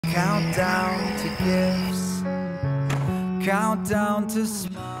Countdown to gifts, countdown to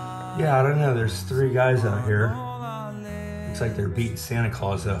smiles. Yeah, I don't know. There's 3 guys out here. Looks like they're beating Santa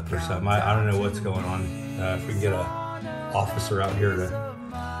Claus up or something. I don't know what's going on. If we can get an officer out here to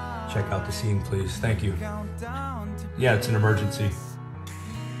check out the scene, please. Thank you. Yeah, it's an emergency.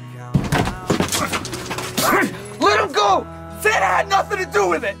 Let him go! Santa had nothing to do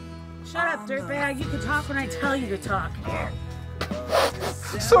with it! Shut up, dirtbag. You can talk when I tell you to talk.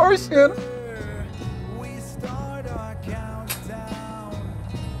 Sorry, Santa.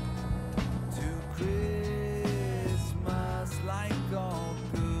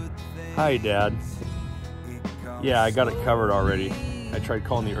 Hi, Dad. Yeah, I got it covered already. I tried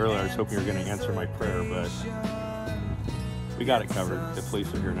calling you earlier. I was hoping you were going to answer my prayer, but we got it covered. The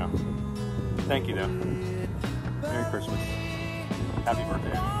police are here now. Thank you, though. Merry Christmas. Happy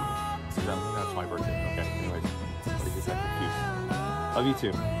birthday. That's my birthday. Okay, anyways. What did you get that confused? Love you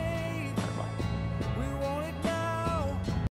too.